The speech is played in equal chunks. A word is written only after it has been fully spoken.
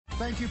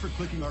Thank you for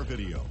clicking our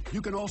video.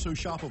 You can also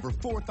shop over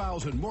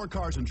 4,000 more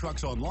cars and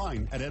trucks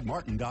online at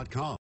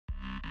edmartin.com.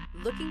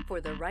 Looking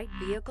for the right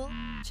vehicle?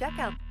 Check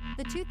out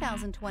the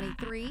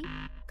 2023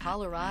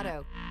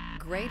 Colorado.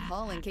 Great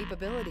hauling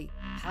capability,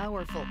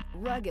 powerful,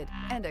 rugged,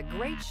 and a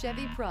great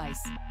Chevy price.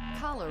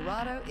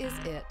 Colorado is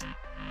it.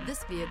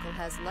 This vehicle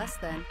has less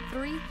than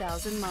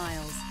 3,000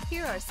 miles.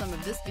 Here are some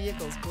of this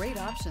vehicle's great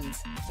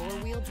options: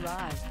 four-wheel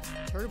drive,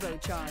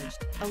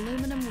 turbocharged,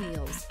 aluminum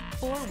wheels,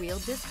 four-wheel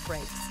disc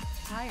brakes,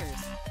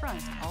 tires,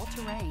 front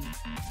all-terrain,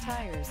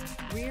 tires,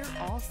 rear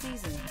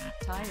all-season,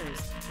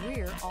 tires,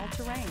 rear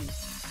all-terrain,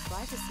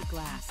 privacy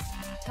glass,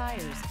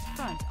 tires,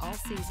 front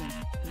all-season,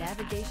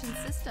 navigation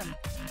system.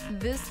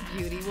 This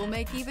beauty will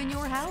make even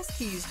your house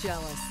keys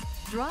jealous.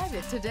 Drive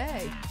it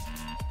today.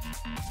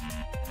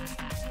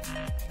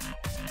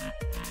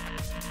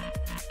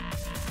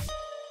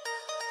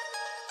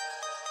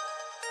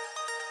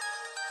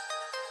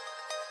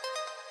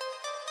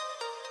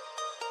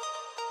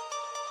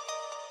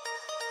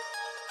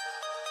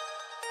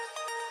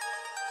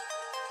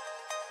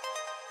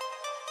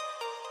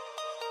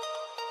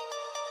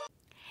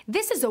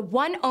 This is a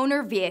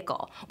one-owner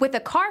vehicle with a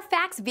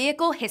CARFAX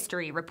Vehicle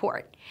History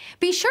Report.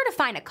 Be sure to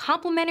find a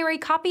complimentary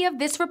copy of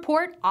this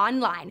report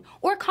online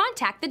or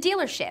contact the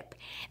dealership.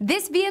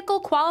 This vehicle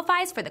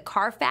qualifies for the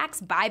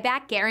CARFAX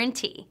Buyback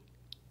Guarantee.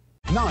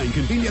 9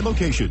 convenient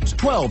locations,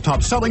 12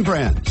 top-selling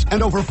brands,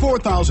 and over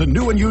 4,000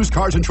 new and used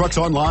cars and trucks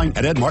online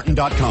at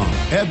edmartin.com.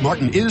 Ed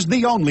Martin is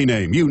the only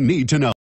name you need to know.